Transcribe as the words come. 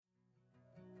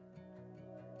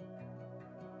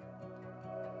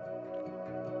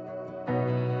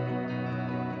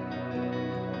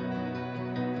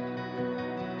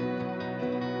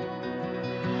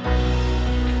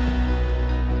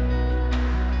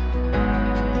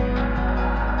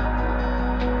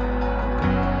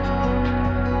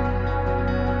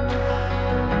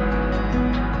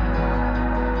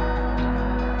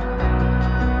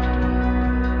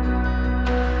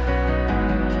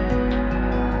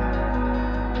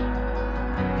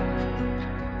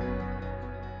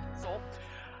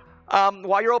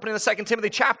While you're opening the 2 Timothy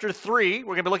chapter 3, we're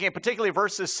going to be looking at particularly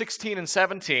verses 16 and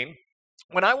 17.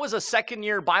 When I was a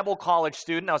second-year Bible college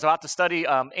student, I was about to study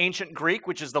ancient Greek,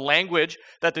 which is the language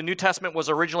that the New Testament was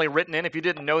originally written in. If you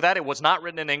didn't know that, it was not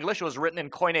written in English. It was written in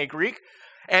Koine Greek.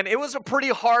 And it was a pretty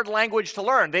hard language to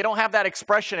learn. They don't have that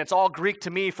expression. It's all Greek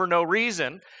to me for no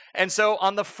reason. And so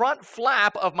on the front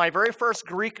flap of my very first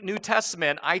Greek New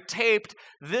Testament, I taped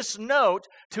this note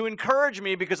to encourage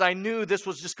me because I knew this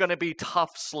was just going to be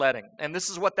tough sledding. And this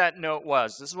is what that note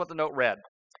was. This is what the note read.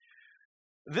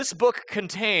 This book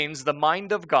contains the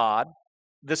mind of God,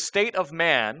 the state of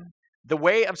man, the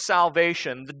way of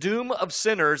salvation, the doom of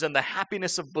sinners, and the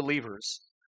happiness of believers.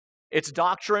 Its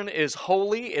doctrine is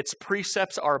holy, its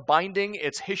precepts are binding,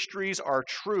 its histories are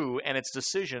true, and its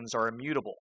decisions are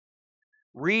immutable.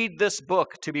 Read this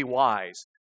book to be wise,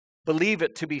 believe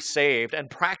it to be saved, and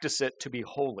practice it to be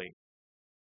holy.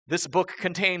 This book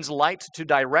contains light to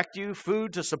direct you,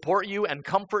 food to support you, and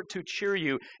comfort to cheer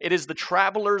you. It is the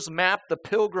traveler's map, the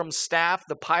pilgrim's staff,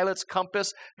 the pilot's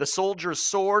compass, the soldier's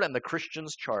sword, and the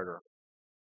Christian's charter.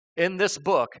 In this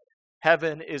book,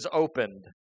 heaven is opened,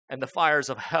 and the fires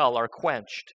of hell are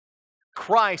quenched.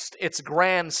 Christ, its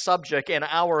grand subject, and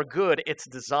our good, its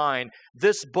design.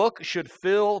 This book should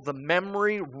fill the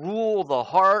memory, rule the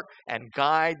heart, and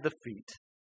guide the feet.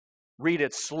 Read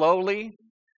it slowly,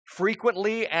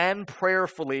 frequently, and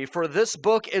prayerfully, for this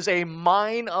book is a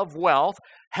mine of wealth,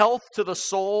 health to the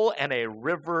soul, and a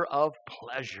river of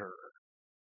pleasure.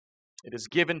 It is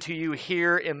given to you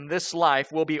here in this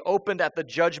life, will be opened at the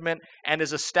judgment, and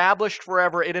is established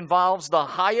forever. It involves the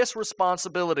highest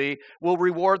responsibility, will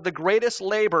reward the greatest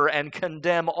labor, and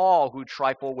condemn all who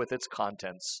trifle with its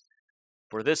contents.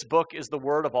 For this book is the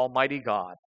word of Almighty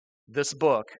God. This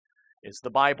book is the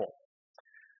Bible.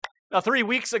 Now, 3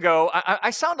 weeks ago,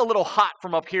 I sound a little hot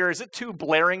from up here. Is it too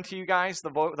blaring to you guys, the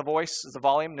voice, the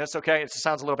volume? That's okay? It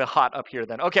sounds a little bit hot up here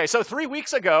then. Okay, so 3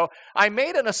 weeks ago, I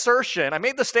made an assertion. I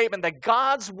made the statement that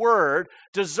God's Word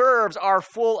deserves our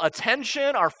full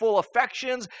attention, our full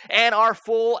affections, and our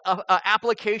full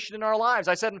application in our lives.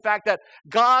 I said, in fact, that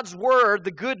God's Word,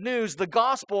 the good news, the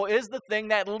gospel, is the thing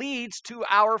that leads to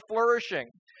our flourishing.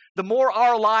 The more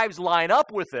our lives line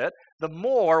up with it, the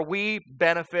more we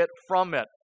benefit from it.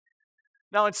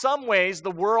 Now, in some ways, the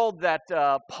world that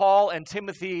Paul and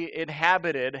Timothy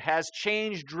inhabited has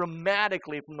changed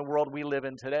dramatically from the world we live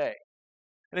in today.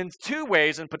 And in two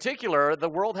ways in particular, the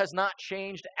world has not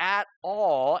changed at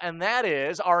all, and that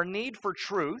is our need for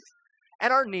truth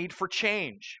and our need for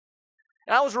change.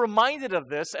 And I was reminded of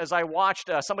this as I watched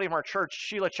somebody from our church,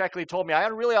 Sheila Checkley, told me I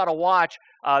really ought to watch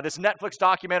this Netflix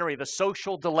documentary, The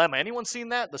Social Dilemma. Anyone seen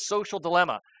that? The Social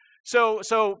Dilemma. So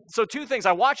two things.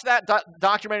 I watched that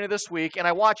documentary this week, and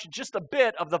I watched just a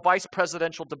bit of the vice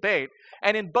presidential debate.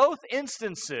 And in both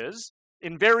instances,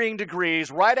 in varying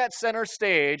degrees, right at center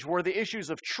stage were the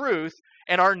issues of truth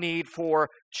and our need for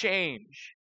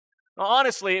change. Now,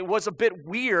 honestly, it was a bit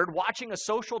weird watching a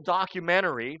social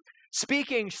documentary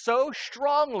speaking so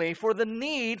strongly for the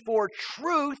need for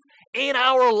truth in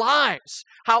our lives,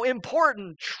 how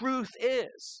important truth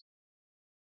is.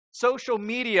 Social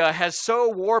media has so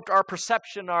warped our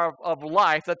perception of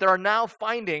life that there are now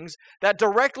findings that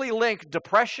directly link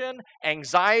depression,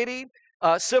 anxiety,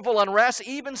 civil unrest,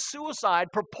 even suicide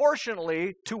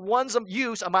proportionately to one's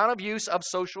amount of use of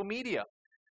social media.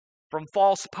 From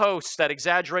false posts that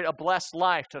exaggerate a blessed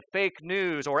life to fake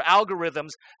news or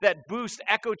algorithms that boost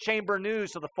echo chamber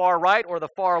news to the far right or the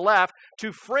far left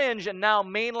to fringe and now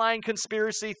mainline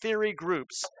conspiracy theory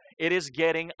groups. It is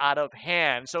getting out of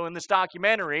hand. So in this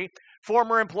documentary,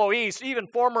 former employees, even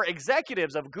former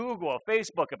executives of Google, of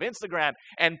Facebook, of Instagram,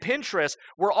 and Pinterest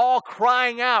were all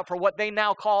crying out for what they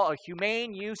now call a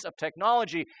humane use of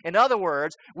technology. In other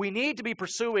words, we need to be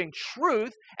pursuing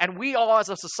truth, and we all as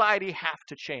a society have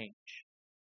to change.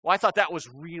 Well, I thought that was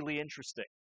really interesting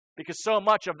because so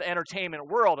much of the entertainment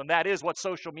world, and that is what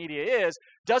social media is,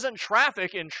 doesn't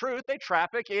traffic in truth, they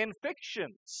traffic in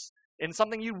fictions. In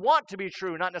something you want to be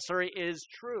true, not necessarily is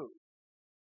true.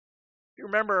 You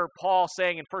remember Paul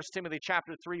saying in 1 Timothy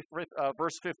chapter 3,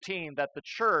 verse 15, that the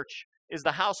church is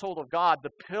the household of God,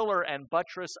 the pillar and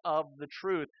buttress of the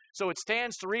truth. So it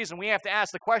stands to reason we have to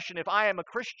ask the question, if I am a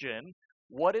Christian,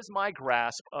 what is my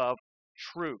grasp of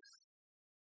truth?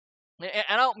 And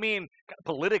I don't mean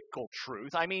political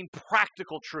truth, I mean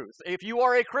practical truth. If you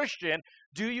are a Christian,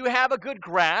 do you have a good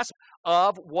grasp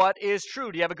of what is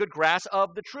true? Do you have a good grasp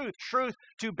of the truth? Truth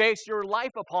to base your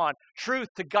life upon. Truth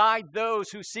to guide those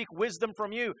who seek wisdom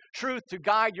from you. Truth to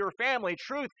guide your family.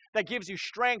 Truth that gives you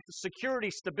strength,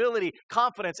 security, stability,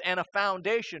 confidence, and a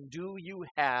foundation. Do you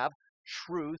have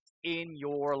truth in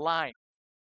your life?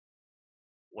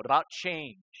 What about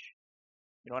change?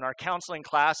 You know, in our counseling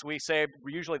class, we say,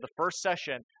 usually the first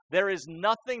session, there is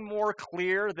nothing more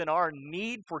clear than our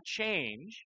need for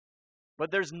change,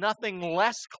 but there's nothing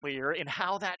less clear in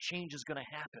how that change is going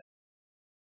to happen.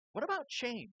 What about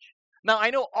change? Now,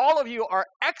 I know all of you are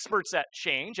experts at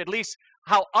change, at least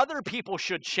how other people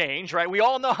should change, right? We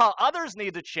all know how others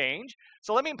need to change.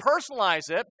 So let me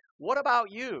personalize it. What about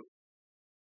you?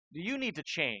 Do you need to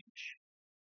change?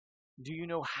 Do you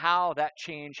know how that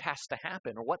change has to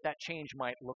happen or what that change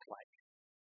might look like?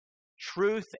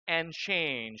 Truth and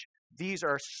change, these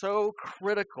are so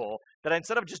critical that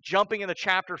instead of just jumping into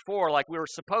chapter 4 like we were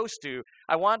supposed to,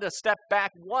 I wanted to step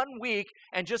back 1 week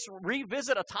and just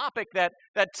revisit a topic that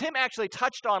Tim actually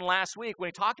touched on last week when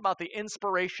he talked about the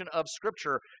inspiration of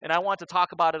Scripture, and I want to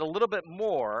talk about it a little bit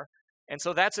more. And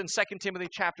so that's in 2 Timothy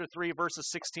chapter 3, verses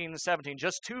 16 and 17.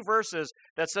 Just 2 verses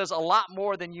that says a lot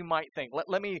more than you might think.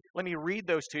 Let me read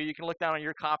those to you. You can look down on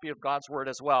your copy of God's Word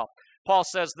as well. Paul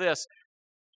says this,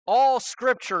 all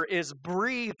Scripture is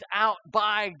breathed out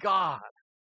by God.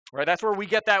 Right? That's where we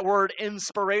get that word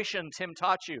inspiration Tim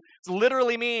taught you. It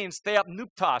literally means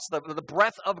theopneustos, the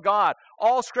breath of God.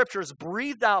 All Scripture is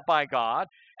breathed out by God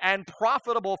and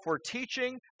profitable for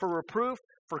teaching, for reproof,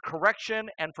 for correction,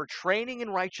 and for training in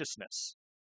righteousness,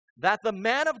 that the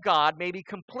man of God may be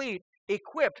complete,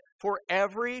 equipped for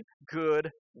every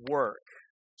good work.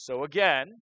 So again,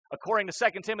 according to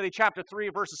 2 Timothy chapter 3,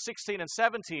 verses 16 and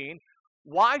 17,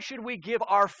 why should we give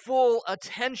our full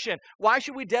attention? Why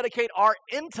should we dedicate our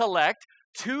intellect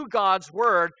to God's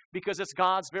Word? Because it's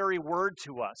God's very Word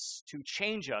to us, to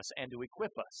change us and to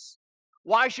equip us.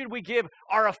 Why should we give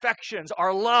our affections,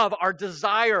 our love, our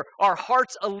desire, our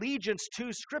heart's allegiance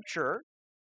to Scripture?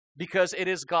 Because it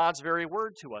is God's very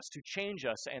Word to us, to change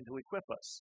us and to equip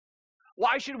us.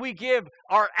 Why should we give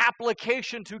our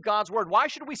application to God's Word? Why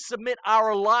should we submit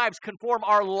our lives, conform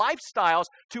our lifestyles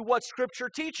to what Scripture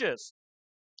teaches?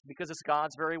 Because it's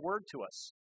God's very Word to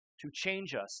us, to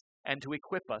change us and to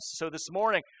equip us. So this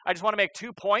morning, I just want to make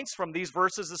 2 points from these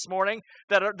verses this morning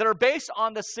that are based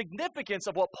on the significance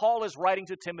of what Paul is writing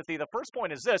to Timothy. The first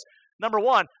point is this. Number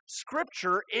 1,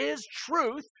 Scripture is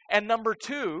truth. And number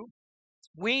 2,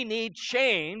 we need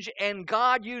change, and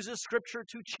God uses Scripture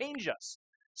to change us.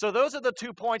 So those are the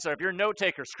 2 points there. If you're a note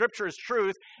taker, Scripture is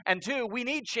truth. And 2, we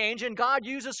need change, and God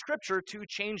uses Scripture to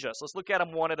change us. Let's look at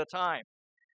them one at a time.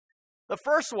 The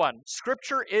first one,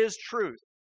 Scripture is truth.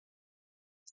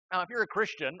 Now, if you're a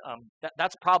Christian,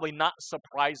 that's probably not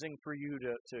surprising for you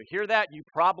to hear that.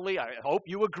 I hope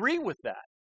you agree with that.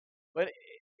 But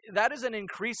that is an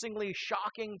increasingly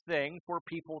shocking thing for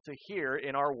people to hear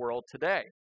in our world today.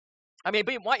 I mean,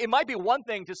 it might be one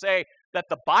thing to say that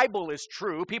the Bible is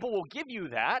true. People will give you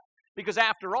that because,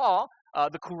 after all,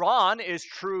 the Quran is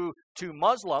true to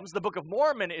Muslims. The Book of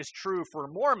Mormon is true for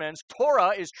Mormons.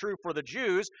 Torah is true for the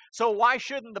Jews. So why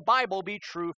shouldn't the Bible be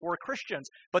true for Christians?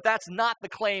 But that's not the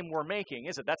claim we're making,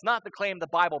 is it? That's not the claim the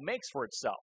Bible makes for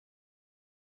itself.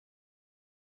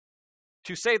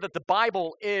 To say that the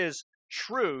Bible is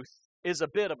truth is a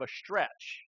bit of a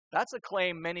stretch. That's a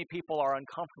claim many people are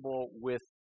uncomfortable with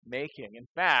making. In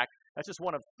fact, that's just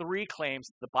one of 3 claims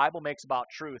that the Bible makes about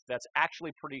truth that's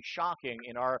actually pretty shocking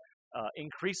in our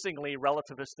increasingly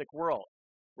relativistic world.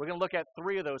 We're going to look at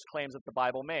 3 of those claims that the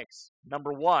Bible makes.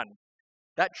 Number 1,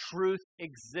 that truth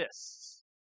exists.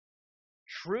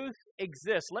 Truth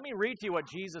exists. Let me read to you what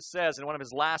Jesus says in one of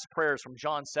his last prayers from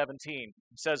John 17.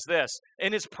 He says this,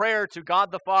 in his prayer to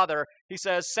God the Father, he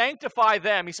says, sanctify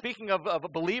them, he's speaking of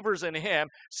believers in him,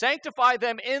 sanctify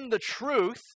them in the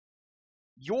truth.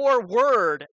 Your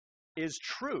word is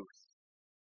truth.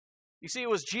 You see, it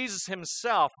was Jesus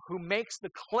himself who makes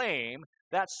the claim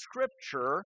that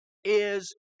Scripture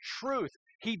is truth.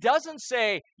 He doesn't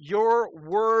say, your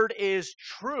word is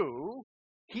true.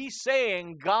 He's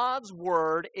saying God's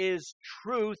word is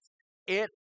truth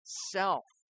itself.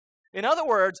 In other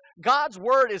words, God's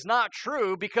word is not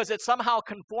true because it somehow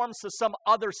conforms to some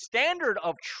other standard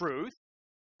of truth.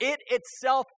 It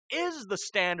itself is the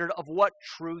standard of what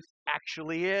truth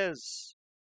actually is.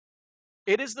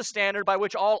 It is the standard by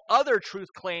which all other truth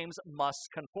claims must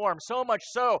conform. So much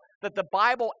so that the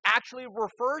Bible actually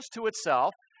refers to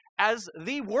itself as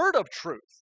the word of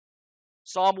truth.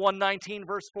 Psalm 119,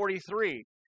 verse 43.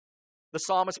 The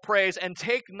psalmist prays, and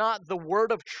take not the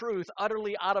word of truth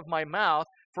utterly out of my mouth,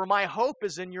 for my hope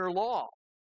is in your law.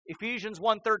 Ephesians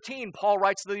 1:13, Paul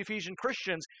writes to the Ephesian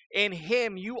Christians, in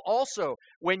him you also,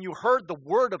 when you heard the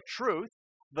word of truth,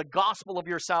 the gospel of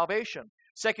your salvation.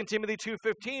 2 Timothy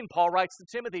 2:15, Paul writes to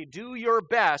Timothy, do your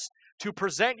best to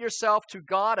present yourself to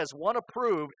God as one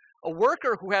approved, a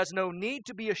worker who has no need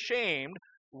to be ashamed,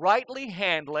 rightly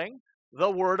handling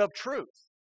the word of truth.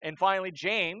 And finally,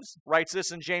 James writes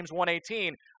this in James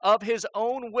 1:18, of his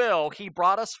own will he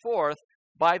brought us forth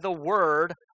by the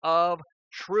word of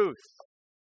truth.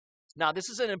 Now, this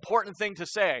is an important thing to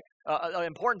say, an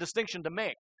important distinction to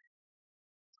make.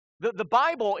 The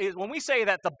Bible is, when we say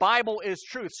that the Bible is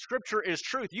truth, Scripture is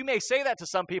truth, you may say that to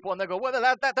some people and they go, well,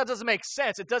 that doesn't make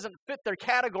sense. It doesn't fit their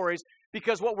categories,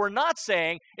 because what we're not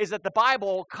saying is that the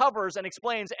Bible covers and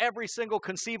explains every single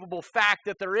conceivable fact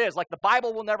that there is. Like, the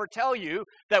Bible will never tell you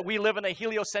that we live in a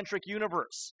heliocentric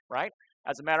universe, right?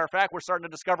 As a matter of fact, we're starting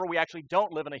to discover we actually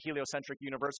don't live in a heliocentric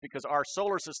universe because our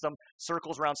solar system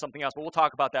circles around something else, but we'll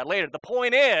talk about that later. The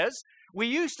point is, we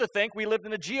used to think we lived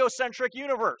in a geocentric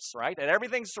universe, right? That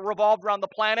everything's revolved around the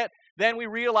planet. Then we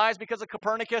realized, because of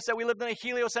Copernicus, that we lived in a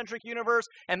heliocentric universe,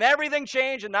 and everything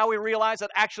changed, and now we realize that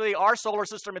actually our solar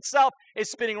system itself is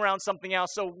spinning around something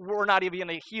else, so we're not even in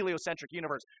a heliocentric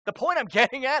universe. The point I'm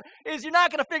getting at is you're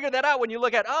not going to figure that out when you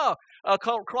look at,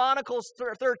 Chronicles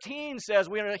 13 says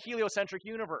we're in a heliocentric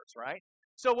universe, right?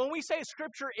 So when we say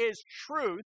Scripture is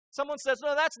truth, someone says,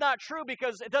 no, that's not true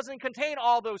because it doesn't contain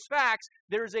all those facts.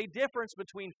 There's a difference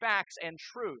between facts and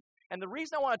truth. And the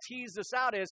reason I want to tease this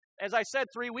out is, as I said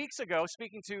 3 weeks ago,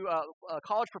 speaking to a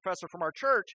college professor from our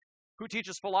church who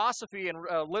teaches philosophy and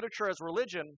literature as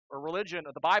religion, or religion,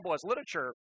 or the Bible as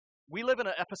literature, we live in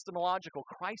an epistemological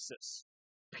crisis.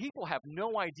 People have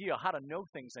no idea how to know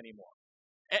things anymore.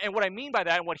 And what I mean by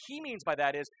that, and what he means by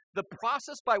that, is the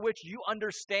process by which you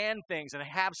understand things and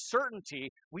have certainty,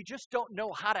 we just don't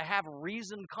know how to have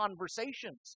reasoned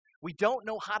conversations. We don't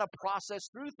know how to process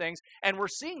through things, and we're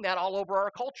seeing that all over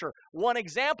our culture. One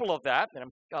example of that, and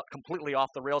I'm completely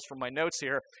off the rails from my notes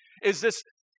here, is this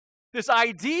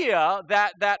idea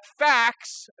that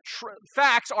facts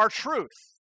are truth.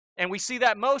 And we see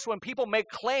that most when people make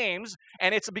claims,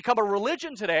 and it's become a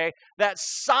religion today, that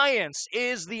science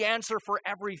is the answer for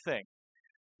everything.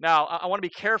 Now, I want to be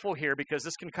careful here because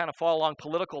this can kind of fall along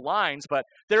political lines, but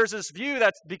there's this view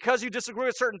that because you disagree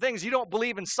with certain things, you don't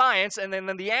believe in science, and then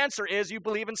the answer is you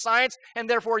believe in science, and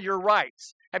therefore you're right.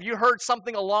 Have you heard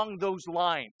something along those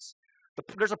lines?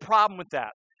 There's a problem with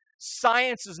that.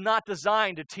 Science is not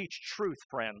designed to teach truth,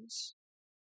 friends.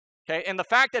 Okay, and the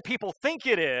fact that people think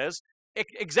it is, it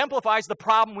exemplifies the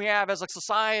problem we have as a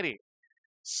society.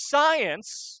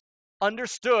 Science,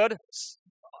 understood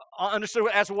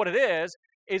as what it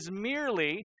is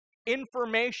merely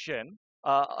information,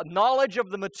 knowledge of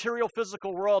the material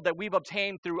physical world that we've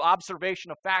obtained through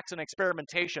observation of facts and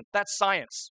experimentation. That's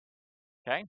science.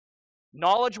 Okay?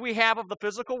 Knowledge we have of the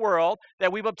physical world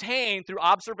that we've obtained through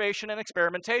observation and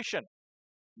experimentation.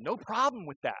 No problem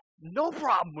with that. No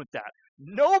problem with that.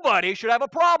 Nobody should have a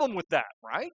problem with that,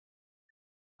 right?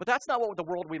 But that's not what the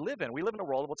world we live in. We live in a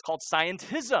world of what's called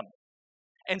scientism.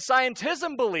 And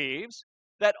scientism believes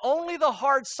that only the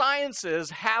hard sciences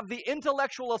have the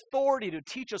intellectual authority to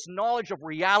teach us knowledge of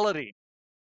reality.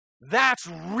 That's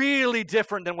really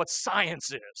different than what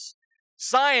science is.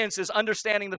 Science is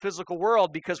understanding the physical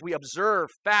world because we observe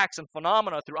facts and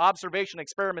phenomena through observation and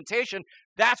experimentation.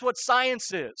 That's what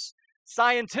science is.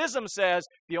 Scientism says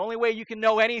the only way you can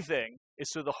know anything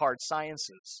is through the hard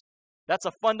sciences. That's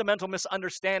a fundamental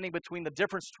misunderstanding between the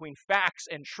difference between facts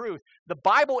and truth. The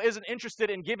Bible isn't interested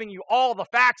in giving you all the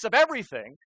facts of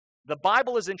everything. The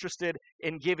Bible is interested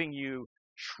in giving you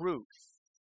truth.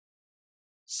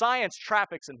 Science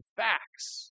traffics in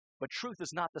facts, but truth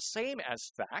is not the same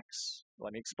as facts.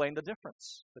 Let me explain the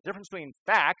difference. The difference between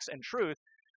facts and truth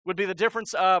would be the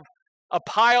difference of a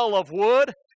pile of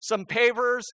wood, some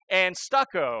pavers, and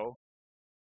stucco,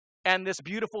 and this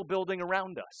beautiful building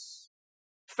around us.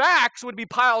 Facts would be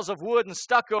piles of wood and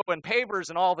stucco and pavers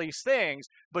and all these things,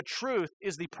 but truth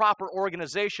is the proper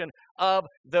organization of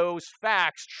those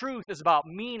facts. Truth is about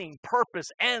meaning, purpose,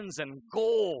 ends, and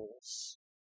goals.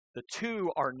 The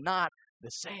two are not the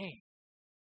same.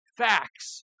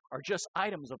 Facts are just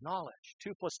items of knowledge.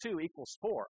 2 + 2 =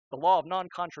 4. The law of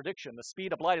non-contradiction. The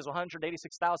speed of light is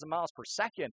 186,000 miles per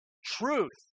second.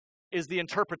 Truth is the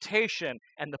interpretation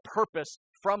and the purpose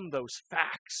from those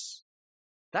facts.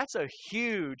 That's a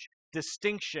huge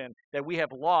distinction that we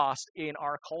have lost in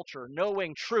our culture.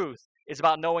 Knowing truth is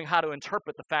about knowing how to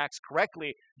interpret the facts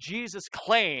correctly. Jesus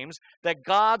claims that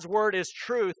God's word is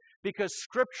truth because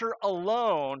Scripture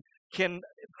alone can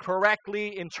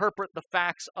correctly interpret the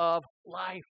facts of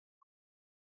life.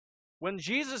 When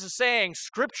Jesus is saying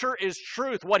Scripture is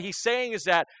truth, what he's saying is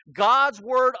that God's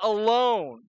word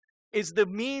alone is the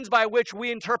means by which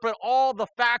we interpret all the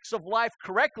facts of life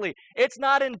correctly. It's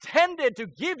not intended to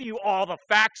give you all the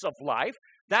facts of life.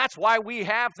 That's why we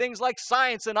have things like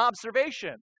science and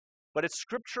observation. But it's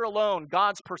Scripture alone,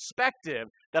 God's perspective,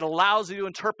 that allows you to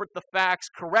interpret the facts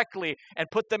correctly and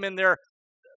put them in their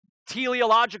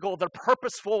teleological, their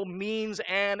purposeful means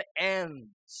and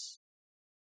ends.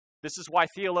 This is why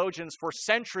theologians for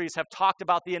centuries have talked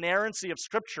about the inerrancy of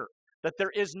Scripture, that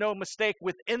there is no mistake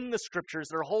within the Scriptures.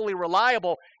 They're wholly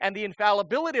reliable, and the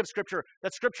infallibility of Scripture,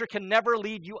 that Scripture can never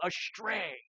lead you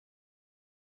astray.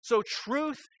 So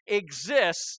truth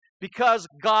exists because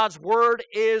God's Word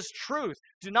is truth.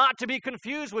 Do not to be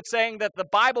confused with saying that the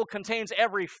Bible contains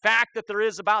every fact that there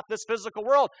is about this physical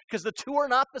world, because the two are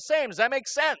not the same. Does that make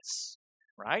sense?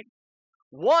 Right?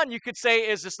 One, you could say,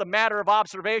 is just a matter of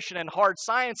observation and hard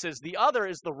sciences. The other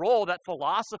is the role that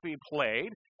philosophy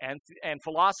played, and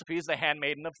philosophy is the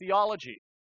handmaiden of theology,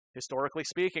 historically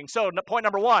speaking. So point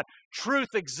number one, truth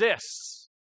exists.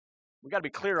 We've got to be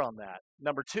clear on that.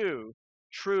 Number two,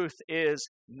 truth is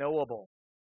knowable.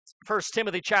 1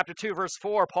 Timothy chapter 2, verse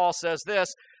 4, Paul says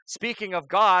this, speaking of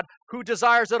God, who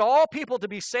desires that all people to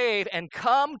be saved and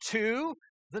come to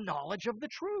the knowledge of the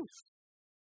truth.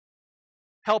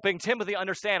 Helping Timothy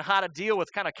understand how to deal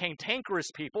with kind of cantankerous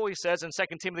people, he says in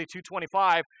 2 Timothy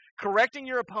 2:25, correcting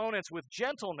your opponents with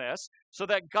gentleness, so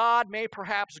that God may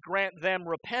perhaps grant them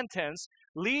repentance,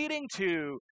 leading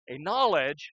to a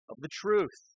knowledge of the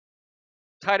truth.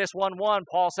 Titus 1:1,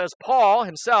 Paul says, Paul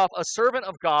himself, a servant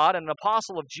of God and an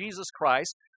apostle of Jesus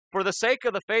Christ, for the sake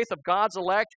of the faith of God's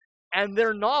elect and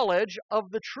their knowledge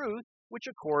of the truth, which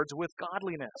accords with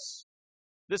godliness.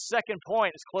 This second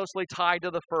point is closely tied to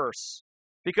the first.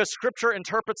 Because Scripture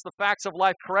interprets the facts of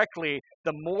life correctly,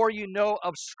 the more you know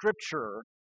of Scripture,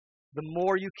 the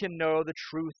more you can know the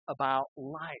truth about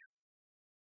life.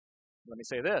 Let me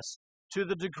say this. To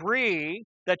the degree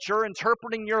that you're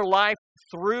interpreting your life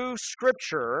through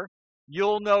Scripture,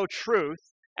 you'll know truth.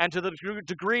 And to the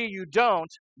degree you don't,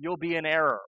 you'll be in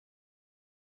error.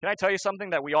 Can I tell you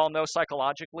something that we all know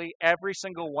psychologically? Every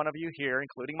single one of you here,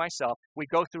 including myself, we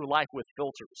go through life with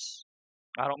filters.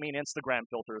 I don't mean Instagram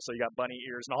filters, so you got bunny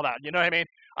ears and all that. You know what I mean?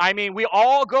 I mean, we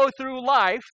all go through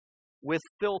life with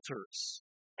filters.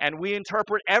 And we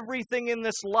interpret everything in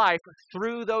this life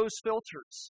through those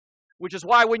filters. Which is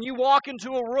why when you walk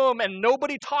into a room and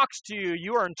nobody talks to you,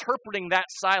 you are interpreting that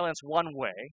silence one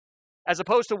way. As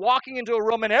opposed to walking into a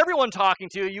room and everyone talking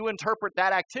to you, you interpret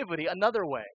that activity another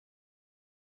way.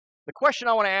 The question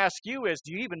I want to ask you is,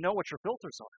 do you even know what your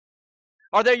filters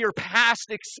are? Are they your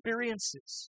past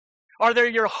experiences? Are there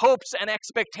your hopes and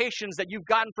expectations that you've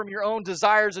gotten from your own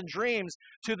desires and dreams?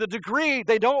 To the degree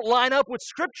they don't line up with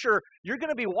Scripture, you're going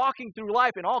to be walking through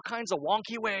life in all kinds of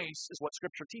wonky ways, is what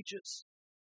Scripture teaches.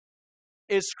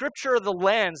 Is Scripture the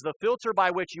lens, the filter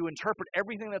by which you interpret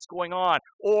everything that's going on,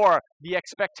 or the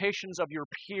expectations of your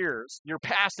peers, your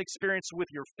past experience with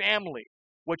your family,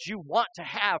 what you want to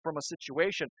have from a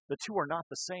situation? The two are not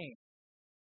the same.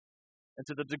 And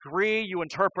to the degree you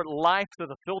interpret life through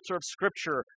the filter of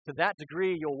Scripture, to that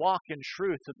degree you'll walk in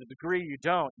truth. To the degree you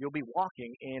don't, you'll be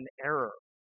walking in error.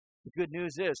 The good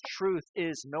news is truth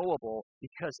is knowable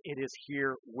because it is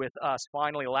here with us.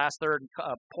 Finally, last third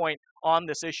point on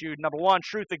this issue. Number one,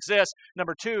 truth exists.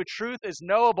 Number two, truth is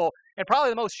knowable. And probably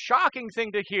the most shocking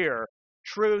thing to hear,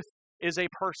 truth is a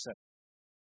person.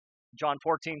 John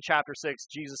 14, chapter 6,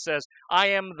 Jesus says, I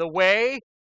am the way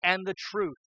and the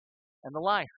truth and the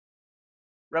life.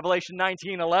 Revelation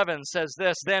 19:11 says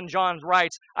this, then John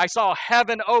writes, I saw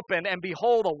heaven open, and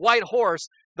behold, a white horse.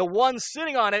 The one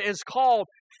sitting on it is called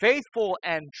Faithful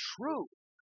and True.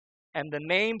 And the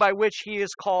name by which he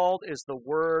is called is the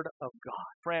Word of God.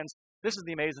 Friends, this is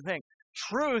the amazing thing.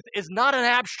 Truth is not an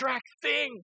abstract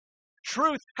thing.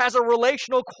 Truth has a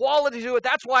relational quality to it.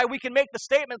 That's why we can make the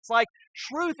statements like,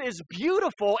 truth is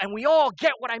beautiful, and we all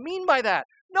get what I mean by that.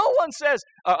 No one says,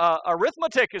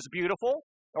 arithmetic is beautiful.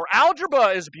 Or algebra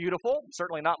is beautiful.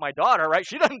 Certainly not my daughter, right?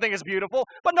 She doesn't think it's beautiful.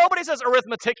 But nobody says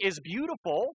arithmetic is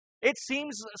beautiful. It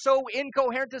seems so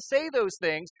incoherent to say those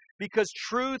things because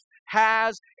truth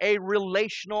has a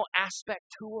relational aspect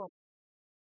to them.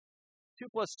 2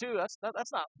 plus 2,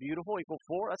 that's not beautiful equal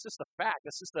 4. That's just a fact.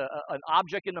 That's just an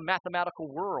object in the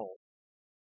mathematical world.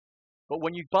 But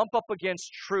when you bump up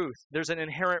against truth, there's an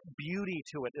inherent beauty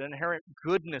to it, an inherent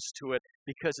goodness to it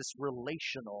because it's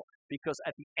relational. Because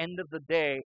at the end of the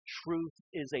day, truth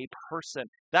is a person.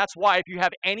 That's why if you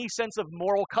have any sense of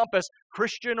moral compass,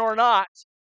 Christian or not,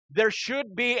 there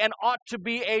should be and ought to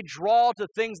be a draw to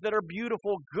things that are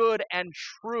beautiful, good, and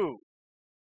true.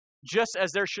 Just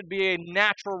as there should be a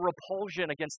natural repulsion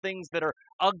against things that are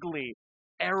ugly,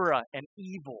 error, and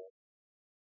evil.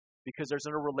 Because there's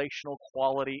a relational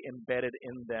quality embedded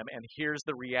in them. And here's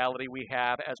the reality we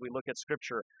have as we look at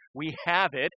Scripture. We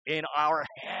have it in our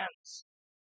hands.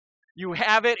 You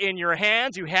have it in your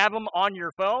hands. You have them on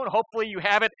your phone. Hopefully you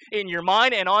have it in your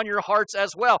mind and on your hearts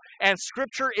as well. And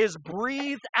Scripture is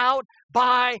breathed out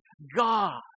by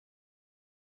God.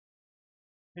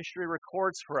 History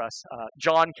records for us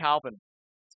John Calvin.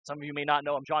 Some of you may not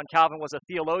know him. John Calvin was a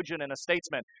theologian and a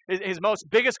statesman. His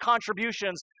biggest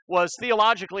contributions was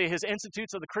theologically his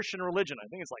Institutes of the Christian Religion. I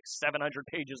think it's like 700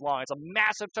 pages long. It's a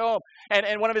massive tome.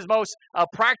 And one of his most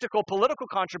practical political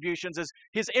contributions is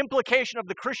his implication of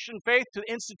the Christian faith to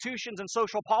institutions and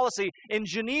social policy in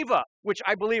Geneva, which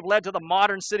I believe led to the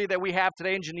modern city that we have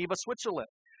today in Geneva, Switzerland.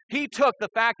 He took the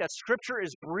fact that Scripture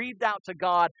is breathed out to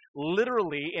God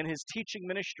literally in his teaching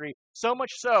ministry, so much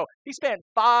so, he spent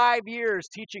 5 years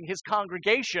teaching his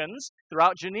congregations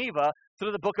throughout Geneva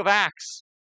through the book of Acts.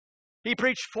 He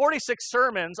preached 46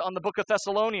 sermons on the book of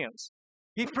Thessalonians.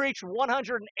 He preached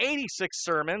 186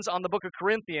 sermons on the book of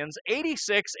Corinthians,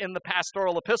 86 in the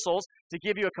pastoral epistles. To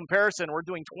give you a comparison, we're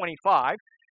doing 25.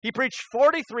 He preached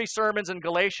 43 sermons in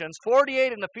Galatians,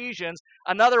 48 in Ephesians,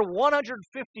 another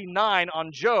 159 on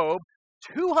Job,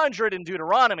 200 in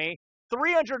Deuteronomy,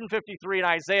 353 in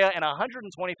Isaiah, and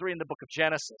 123 in the book of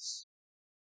Genesis.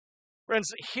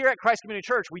 Friends, here at Christ Community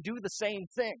Church, we do the same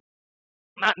thing.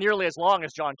 Not nearly as long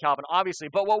as John Calvin, obviously,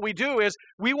 but what we do is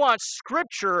we want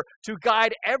Scripture to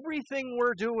guide everything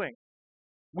we're doing.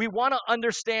 We want to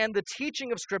understand the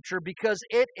teaching of Scripture because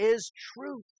it is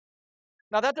truth.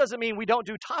 Now, that doesn't mean we don't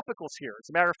do topicals here. As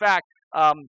a matter of fact,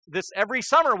 every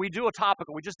summer we do a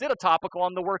topical. We just did a topical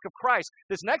on the work of Christ.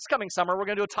 This next coming summer, we're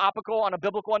going to do a topical on a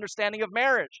biblical understanding of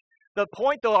marriage. The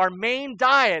point, though, our main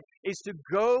diet is to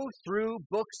go through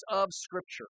books of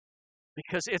Scripture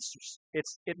because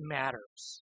it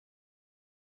matters.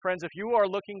 Friends, if you are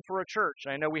looking for a church,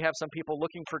 and I know we have some people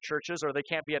looking for churches or they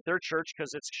can't be at their church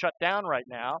because it's shut down right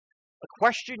now, a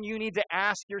question you need to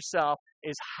ask yourself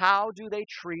is, how do they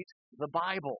treat the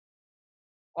Bible?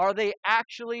 Are they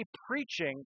actually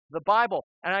preaching the Bible?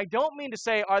 And I don't mean to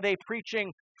say, are they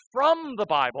preaching from the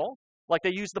Bible, like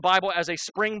they use the Bible as a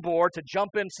springboard to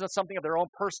jump into something of their own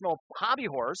personal hobby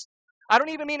horse. I don't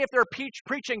even mean if they're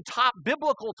preaching top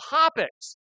biblical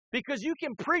topics, because you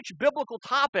can preach biblical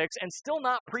topics and still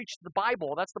not preach the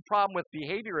Bible. That's the problem with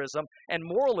behaviorism and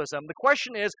moralism. The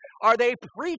question is, are they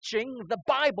preaching the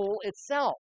Bible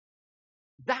itself?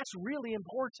 That's really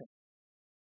important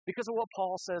because of what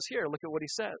Paul says here. Look at what he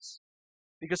says.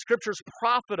 Because Scripture is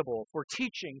profitable for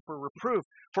teaching, for reproof,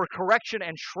 for correction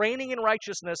and training in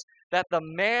righteousness, that the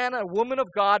man and woman of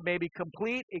God may be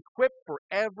complete, equipped for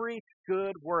every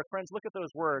good work. Friends, look at those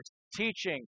words.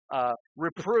 Teaching,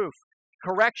 reproof,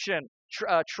 correction,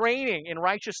 training in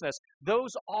righteousness.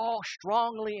 Those all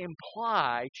strongly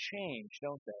imply change,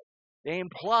 don't they? They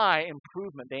imply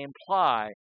improvement. They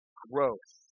imply growth.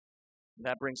 And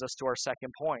that brings us to our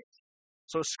second point.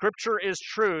 So Scripture is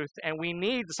truth, and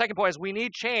the second point is we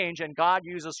need change, and God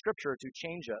uses Scripture to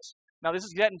change us. Now, this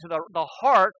is getting to the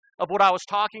heart of what I was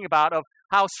talking about, of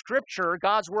how Scripture,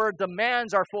 God's Word,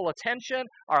 demands our full attention,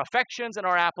 our affections, and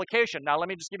our application. Now, let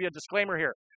me just give you a disclaimer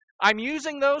here. I'm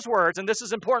using those words, and this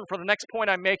is important for the next point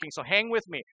I'm making, so hang with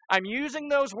me. I'm using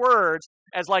those words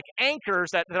as like anchors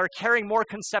that are carrying more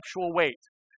conceptual weight.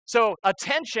 So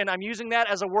attention, I'm using that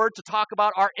as a word to talk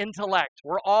about our intellect.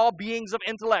 We're all beings of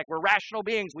intellect. We're rational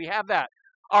beings. We have that.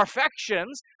 Our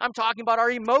affections, I'm talking about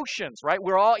our emotions, right?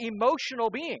 We're all emotional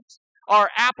beings. Our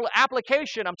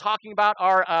application, I'm talking about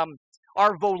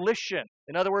our volition.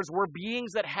 In other words, we're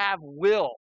beings that have will.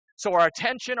 So our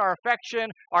attention, our affection,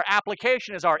 our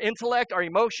application is our intellect, our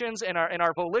emotions, and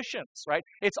our volitions, right?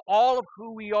 It's all of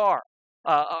who we are.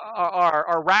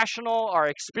 Our rational, our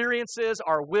experiences,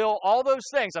 our will, all those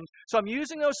things. So I'm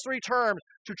using those three terms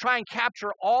to try and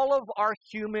capture all of our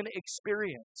human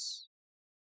experience.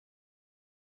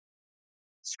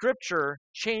 Scripture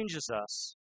changes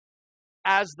us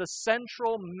as the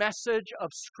central message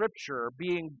of Scripture,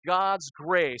 being God's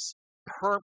grace,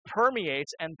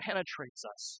 permeates and penetrates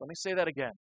us. Let me say that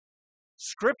again.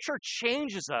 Scripture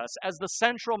changes us as the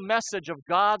central message of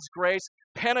God's grace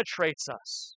penetrates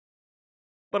us.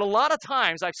 But a lot of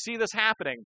times, I see this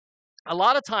happening. A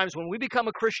lot of times when we become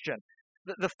a Christian,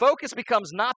 the focus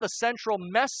becomes not the central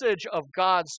message of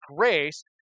God's grace,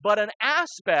 but an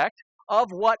aspect of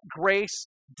what grace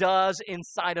does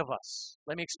inside of us.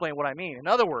 Let me explain what I mean. In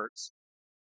other words,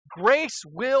 grace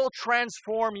will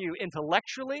transform you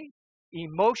intellectually,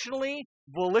 emotionally,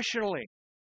 volitionally.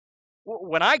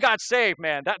 When I got saved,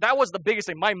 man, that was the biggest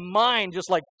thing. My mind just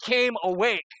like came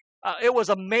awake. It was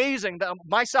amazing.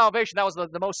 My salvation, that was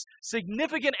the most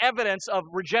significant evidence of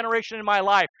regeneration in my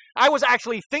life. I was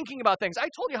actually thinking about things. I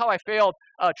told you how I failed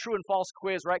a true and false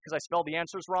quiz, right? Because I spelled the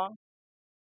answers wrong.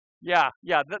 Yeah,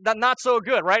 not so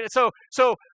good, right? So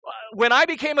when I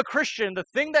became a Christian, the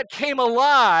thing that came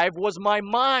alive was my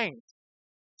mind.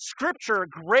 Scripture,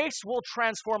 grace will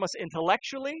transform us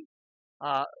intellectually.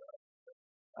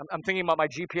 I'm thinking about my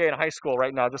GPA in high school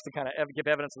right now just to kind of give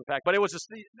evidence of the fact. But it was just,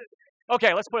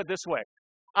 okay, let's put it this way.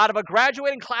 Out of a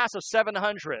graduating class of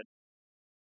 700,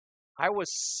 I was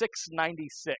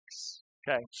 696.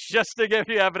 Okay, just to give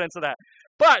you evidence of that.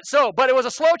 But it was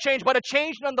a slow change, but a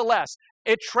change nonetheless.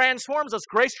 It transforms us.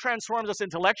 Grace transforms us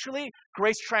intellectually.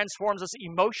 Grace transforms us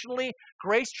emotionally.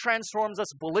 Grace transforms us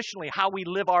volitionally, how we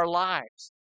live our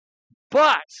lives.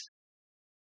 But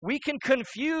we can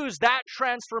confuse that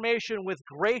transformation with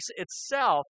grace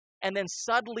itself and then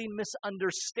subtly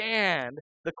misunderstand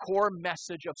the core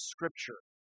message of Scripture.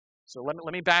 So let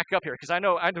me back up here, because I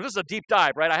know this is a deep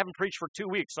dive, right? I haven't preached for 2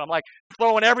 weeks, so I'm like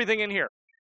throwing everything in here.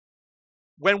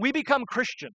 When we become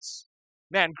Christians,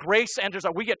 man, grace enters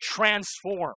us. We get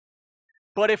transformed.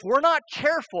 But if we're not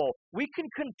careful, we can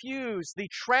confuse the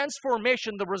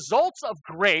transformation, the results of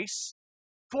grace,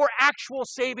 for actual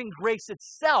saving grace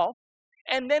itself.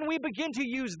 And then we begin to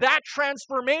use that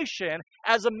transformation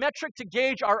as a metric to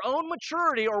gauge our own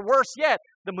maturity, or worse yet,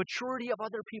 the maturity of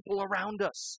other people around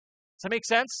us. Does that make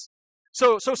sense?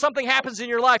 So something happens in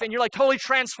your life and you're like totally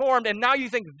transformed, and now you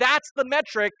think that's the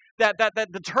metric that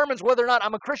determines whether or not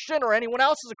I'm a Christian or anyone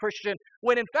else is a Christian,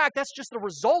 when in fact that's just the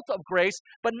result of grace,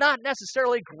 but not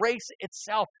necessarily grace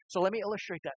itself. So let me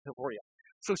illustrate that for you.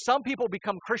 So some people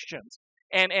become Christians,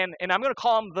 and I'm going to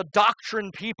call them the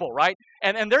doctrine people, right?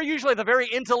 And they're usually the very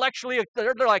intellectually,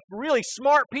 they're like really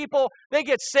smart people. They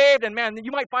get saved, and man,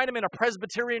 you might find them in a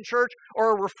Presbyterian church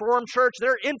or a Reformed church.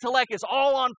 Their intellect is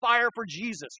all on fire for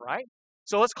Jesus, right?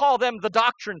 So let's call them the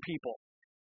doctrine people.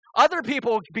 Other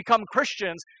people become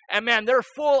Christians, and man, their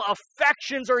full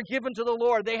affections are given to the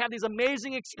Lord. They have these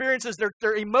amazing experiences.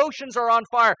 Their emotions are on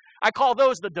fire. I call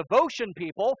those the devotion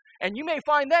people, and you may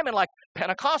find them in like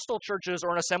Pentecostal churches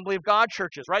or an Assembly of God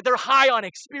churches, right? They're high on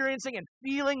experiencing and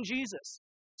feeling Jesus.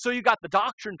 So you got the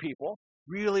doctrine people,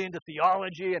 really into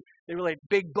theology, and they really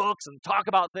big books and talk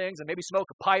about things and maybe smoke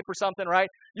a pipe or something, right?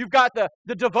 You've got the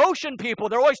devotion people.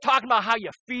 They're always talking about how you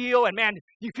feel, and man,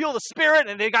 you feel the Spirit,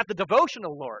 and they got the devotion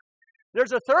of the Lord.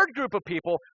 There's a third group of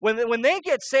people, when they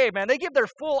get saved, man, they give their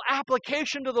full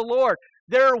application to the Lord.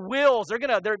 Their wills, their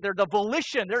the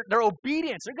volition, their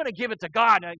obedience, they're gonna give it to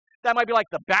God. And that might be like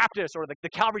the Baptist or the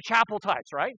Calvary Chapel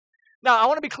types, right? Now, I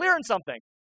want to be clear on something.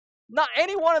 Not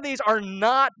any one of these are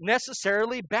not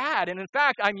necessarily bad. And in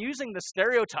fact, I'm using the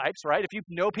stereotypes, right? If you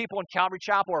know people in Calvary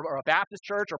Chapel or a Baptist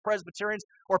church or Presbyterians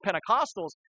or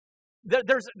Pentecostals,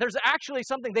 there's actually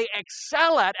something they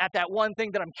excel at that one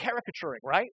thing that I'm caricaturing,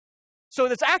 right? So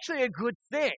that's actually a good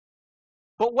thing.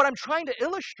 But what I'm trying to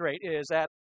illustrate is that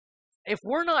if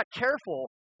we're not careful,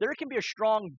 there can be a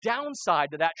strong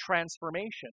downside to that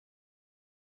transformation.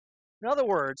 In other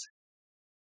words,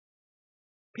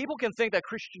 people can think that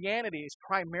Christianity is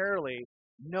primarily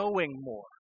knowing more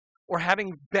or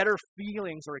having better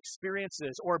feelings or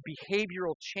experiences or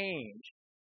behavioral change,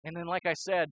 and then, like I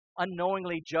said,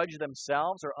 unknowingly judge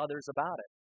themselves or others about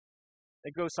it.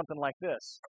 It goes something like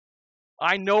this.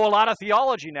 I know a lot of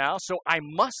theology now, so I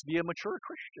must be a mature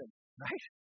Christian, right?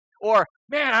 Or,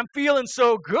 man, I'm feeling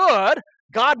so good,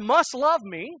 God must love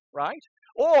me, right?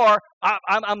 Or,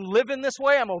 I'm living this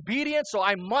way, I'm obedient, so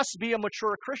I must be a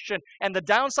mature Christian. And the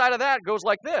downside of that goes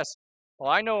like this. Well,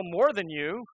 I know more than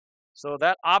you, so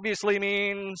that obviously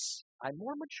means I'm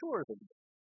more mature than you.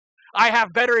 I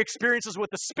have better experiences with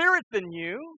the Spirit than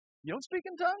you. You don't speak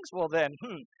in tongues? Well then,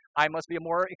 I must be a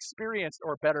more experienced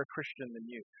or better Christian than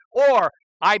you. Or,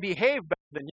 I behave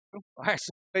better than you. I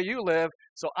see the way you live,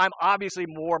 so I'm obviously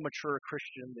more mature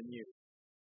Christian than you.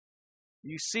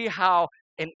 You see how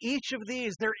in each of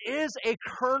these there is a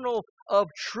kernel of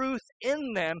truth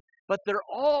in them, but they're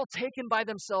all taken by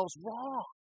themselves wrong.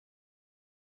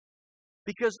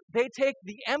 Because they take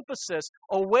the emphasis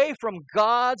away from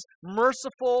God's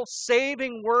merciful,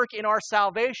 saving work in our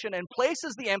salvation and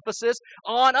places the emphasis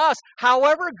on us.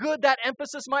 However good that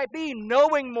emphasis might be,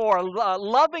 knowing more,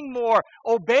 loving more,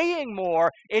 obeying more,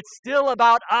 it's still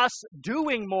about us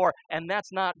doing more. And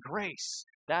that's not grace.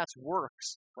 That's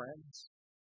works, friends.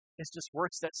 It's just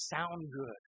works that sound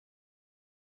good.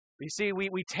 You see,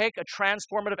 we take a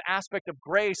transformative aspect of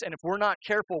grace, and if we're not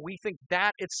careful, we think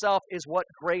that itself is what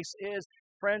grace is.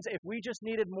 Friends, if we just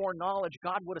needed more knowledge,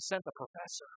 God would have sent a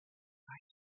professor.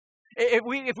 Right?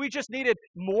 If we just needed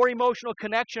more emotional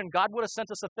connection, God would have sent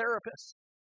us a therapist.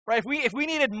 Right? If we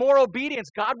needed more obedience,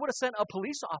 God would have sent a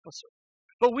police officer.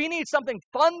 But we need something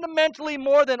fundamentally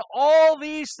more than all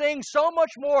these things, so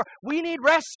much more. We need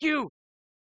rescue.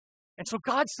 And so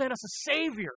God sent us a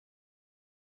Savior.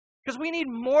 Because we need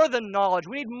more than knowledge.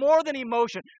 We need more than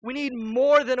emotion. We need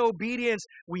more than obedience.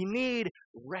 We need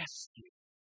rescue.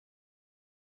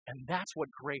 And that's what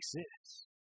grace is.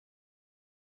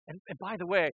 And by the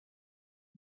way,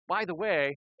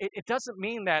 it doesn't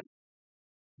mean that,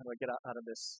 how do I get out of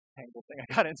this tangled thing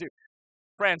I got into?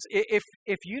 Friends,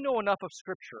 if you know enough of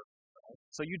Scripture,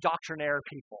 so you doctrinaire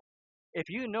people, if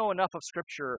you know enough of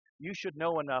Scripture, you should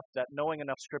know enough that knowing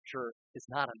enough Scripture is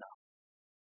not enough,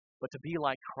 but to be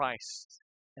like Christ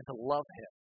and to love Him.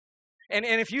 And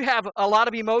if you have a lot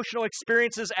of emotional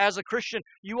experiences as a Christian,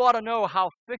 you ought to know how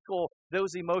fickle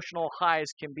those emotional highs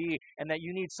can be and that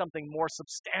you need something more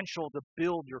substantial to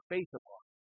build your faith upon.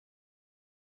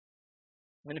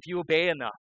 And if you obey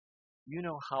enough, you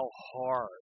know how hard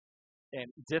and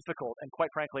difficult and quite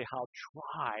frankly how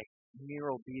dry mere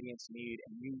obedience need,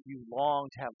 and you long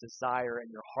to have desire in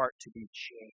your heart to be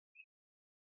changed.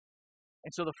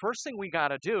 And so the first thing we got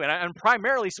to do, and I'm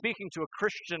primarily speaking to a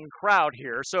Christian crowd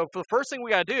here, so the first thing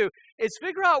we got to do is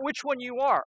figure out which one you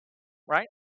are, right?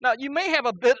 Now, you may have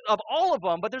a bit of all of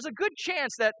them, but there's a good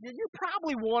chance that you're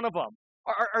probably one of them.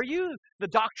 Are you the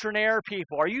doctrinaire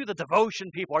people? Are you the devotion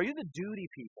people? Are you the duty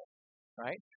people,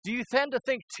 right? Do you tend to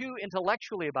think too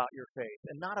intellectually about your faith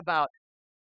and not about,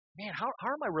 man, how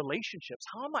are my relationships?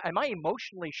 Am I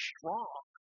emotionally strong?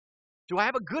 Do I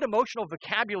have a good emotional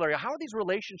vocabulary? How are these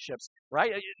relationships,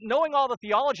 right? Knowing all the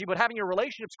theology, but having your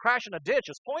relationships crash in a ditch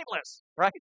is pointless,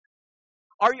 right?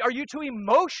 Are you too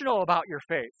emotional about your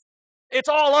faith? It's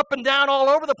all up and down all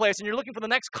over the place, and you're looking for the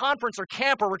next conference or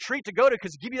camp or retreat to go to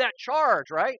because give you that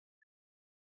charge, right?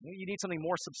 You need something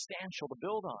more substantial to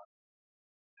build on.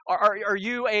 Are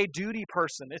you a duty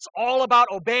person? It's all about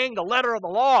obeying the letter of the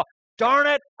law. Darn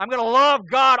it, I'm going to love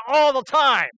God all the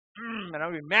time. And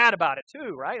I'm going to be mad about it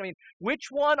too, right? I mean, which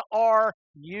one are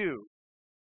you?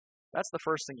 That's the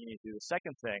first thing you need to do. The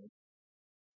second thing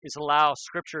is allow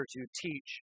Scripture to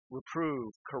teach,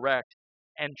 reprove, correct,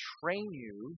 and train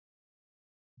you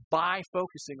by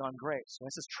focusing on grace. When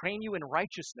it says train you in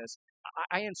righteousness,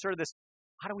 I inserted this.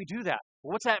 How do we do that?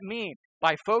 Well, what's that mean?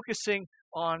 By focusing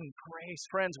on grace.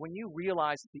 Friends, when you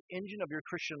realize that the engine of your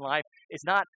Christian life is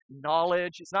not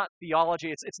knowledge, it's not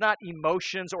theology, it's not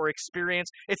emotions or experience,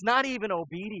 it's not even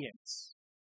obedience,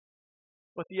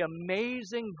 but the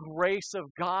amazing grace of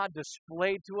God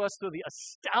displayed to us through the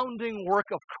astounding work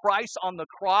of Christ on the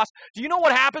cross. Do you know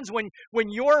what happens when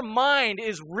your mind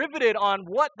is riveted on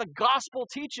what the gospel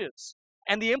teaches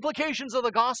and the implications of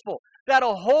the gospel? That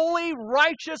a holy,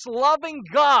 righteous, loving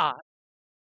God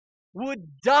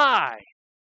would die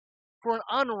for an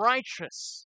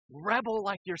unrighteous rebel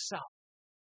like yourself.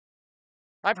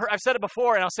 I've said it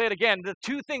before, and I'll say it again. The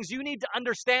two things you need to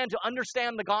understand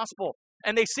the gospel,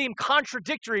 and they seem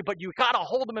contradictory, but you got to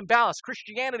hold them in balance.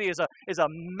 Christianity is a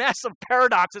mess of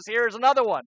paradoxes. Here's another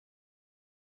one.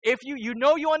 If you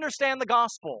know you understand the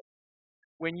gospel,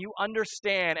 when you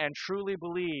understand and truly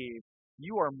believe,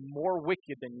 you are more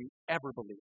wicked than you ever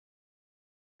believed.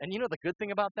 And you know the good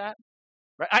thing about that?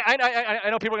 Right? I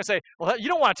know people are going to say, well, you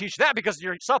don't want to teach that because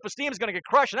your self-esteem is going to get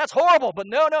crushed, and that's horrible. But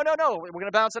no. We're going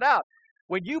to balance it out.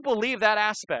 When you believe that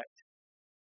aspect,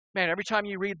 man, every time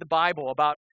you read the Bible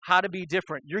about how to be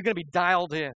different, you're going to be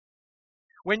dialed in.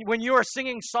 When you are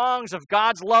singing songs of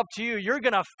God's love to you, you're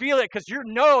going to feel it because you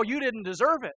know you didn't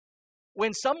deserve it.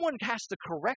 When someone has to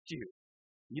correct you,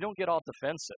 you don't get all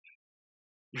defensive.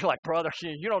 You're like, brother,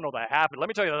 you don't know that happened. Let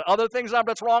me tell you the other things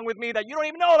that's wrong with me that you don't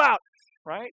even know about,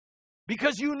 right?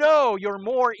 Because you know you're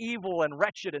more evil and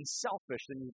wretched and selfish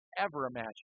than you've ever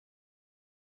imagined.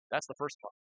 That's the first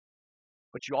part.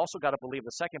 But you also got to believe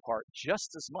the second part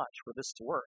just as much for this to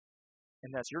work.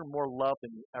 And that's you're more loved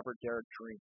than you ever dared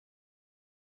dream.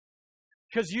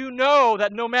 Because you know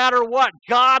that no matter what,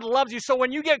 God loves you. So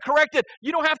when you get corrected,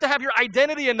 you don't have to have your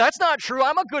identity in, that's not true,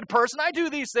 I'm a good person, I do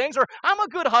these things, or I'm a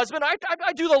good husband, I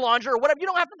do the laundry, or whatever. You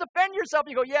don't have to defend yourself.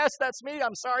 You go, yes, that's me,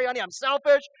 I'm sorry, honey, I'm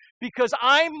selfish, because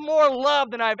I'm more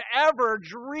loved than I've ever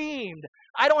dreamed.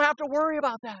 I don't have to worry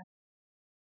about that.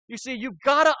 You see, you've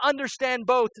got to understand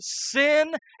both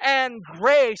sin and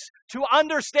grace to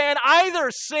understand either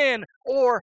sin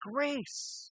or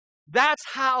grace. That's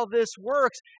how this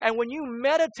works. And when you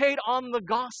meditate on the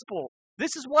gospel,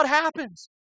 this is what happens.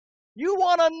 You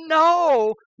want to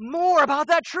know more about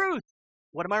that truth.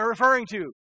 What am I referring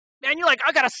to? Man, you're like,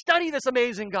 I got to study this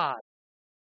amazing God.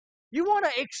 You want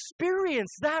to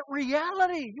experience that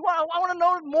reality. I want to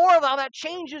know more about how that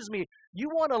changes me. You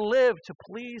want to live to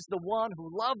please the one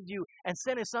who loved you and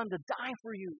sent his son to die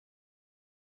for you.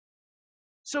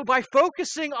 So by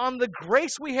focusing on the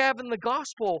grace we have in the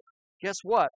gospel, guess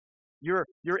what? Your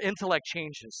intellect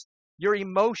changes. Your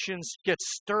emotions get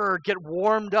stirred, get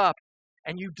warmed up,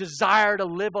 and you desire to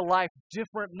live a life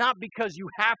different, not because you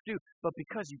have to, but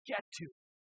because you get to.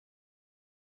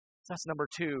 So that's number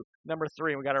 2. Number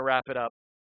 3, we got to wrap it up.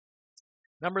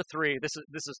 Number 3, this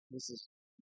is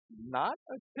not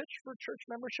a pitch for church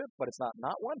membership, but it's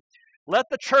not one. Let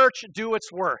the church do its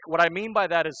work. What I mean by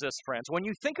that is this, friends. When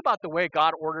you think about the way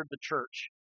God ordered the church,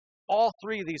 all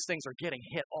 3 of these things are getting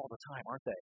hit all the time, aren't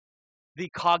they? The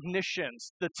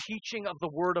cognitions, the teaching of the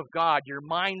Word of God, your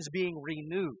minds being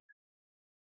renewed.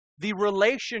 The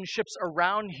relationships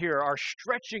around here are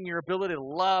stretching your ability to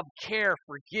love, care,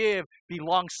 forgive, be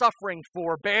long-suffering,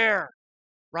 forbear,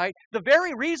 right? The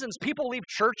very reasons people leave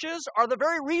churches are the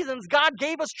very reasons God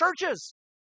gave us churches.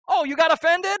 Oh, you got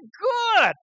offended?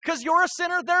 Good, because you're a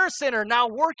sinner, they're a sinner. Now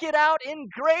work it out in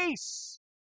grace.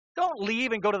 Don't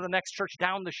leave and go to the next church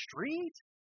down the street.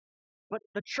 But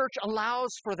the church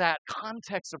allows for that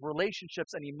context of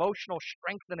relationships and emotional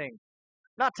strengthening,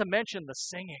 not to mention the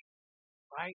singing,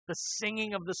 right? The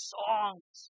singing of the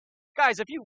songs. Guys, if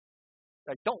you,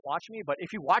 don't watch me, but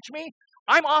if you watch me,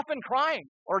 I'm often crying,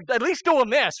 or at least doing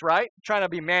this, right? Trying to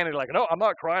be manly, like, no, I'm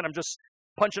not crying, I'm just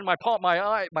punching my palm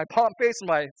face, and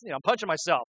I'm punching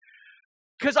myself.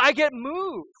 Because I get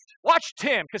moved. Watch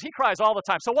Tim, because he cries all the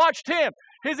time. So watch Tim.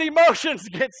 His emotions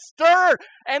get stirred,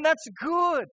 and that's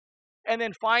good. And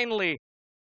then finally,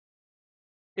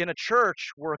 in a church,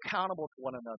 we're accountable to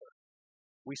one another.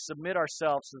 We submit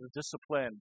ourselves to the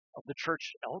discipline of the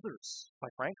church elders,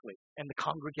 quite frankly, and the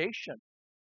congregation.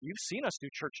 You've seen us do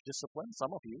church discipline,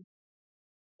 some of you.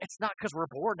 It's not because we're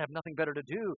bored and have nothing better to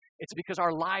do. It's because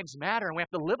our lives matter and we have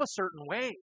to live a certain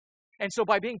way. And so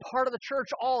by being part of the church,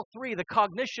 all 3, the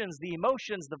cognitions, the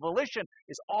emotions, the volition,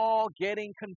 is all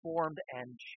getting conformed and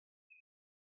changed.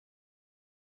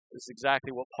 This is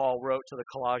exactly what Paul wrote to the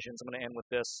Colossians. I'm going to end with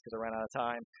this because I ran out of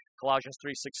time. Colossians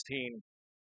 3:16.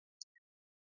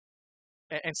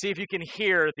 And see if you can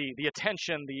hear the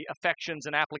attention, the affections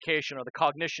and application, or the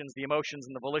cognitions, the emotions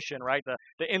and the volition, right?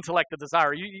 The intellect, the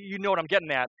desire. You know what I'm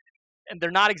getting at. And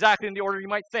they're not exactly in the order you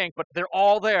might think, but they're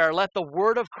all there. Let the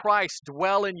word of Christ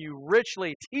dwell in you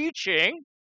richly, teaching,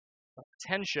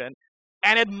 attention,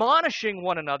 and admonishing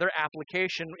one another,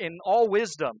 application, in all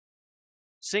wisdom,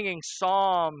 singing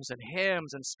psalms and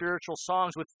hymns and spiritual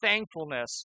songs with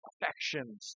thankfulness,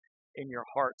 affections in your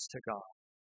hearts to God.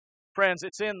 Friends,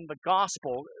 it's in the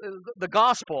gospel. The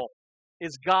gospel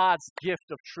is God's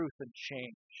gift of truth and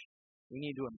change. We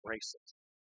need to embrace it.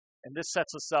 And this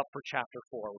sets us up for chapter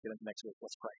 4. We'll get into next week.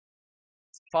 Let's pray.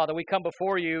 Father, we come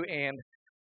before you, and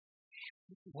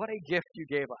what a gift you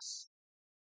gave us.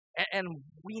 And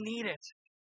we need it.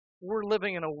 We're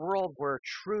living in a world where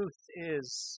truth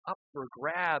is up for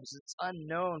grabs. It's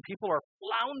unknown. People are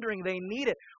floundering. They need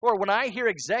it. Or when I hear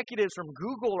executives from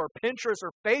Google or Pinterest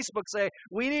or Facebook say,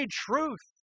 we need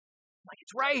truth, like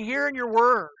it's right here in your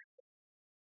word.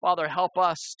 Father, help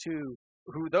us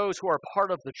those who are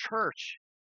part of the church,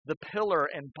 the pillar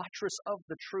and buttress of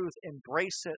the truth,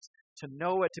 embrace it, to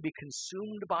know it, to be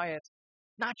consumed by it,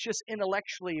 not just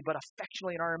intellectually, but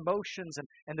affectionately in our emotions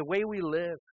and the way we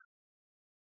live.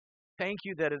 Thank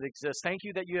you that it exists. Thank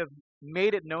you that you have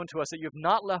made it known to us, that you have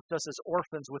not left us as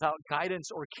orphans without guidance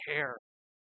or care,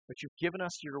 but you've given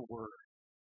us your word.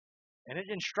 And it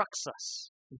instructs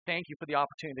us. And thank you for the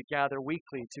opportunity to gather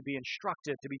weekly, to be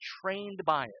instructed, to be trained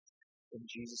by it. In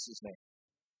Jesus' name,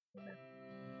 amen.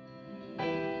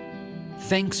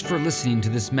 Thanks for listening to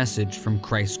this message from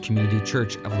Christ Community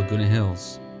Church of Laguna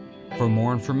Hills. For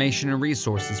more information and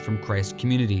resources from Christ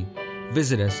Community,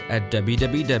 visit us at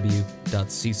www.ccclh.org.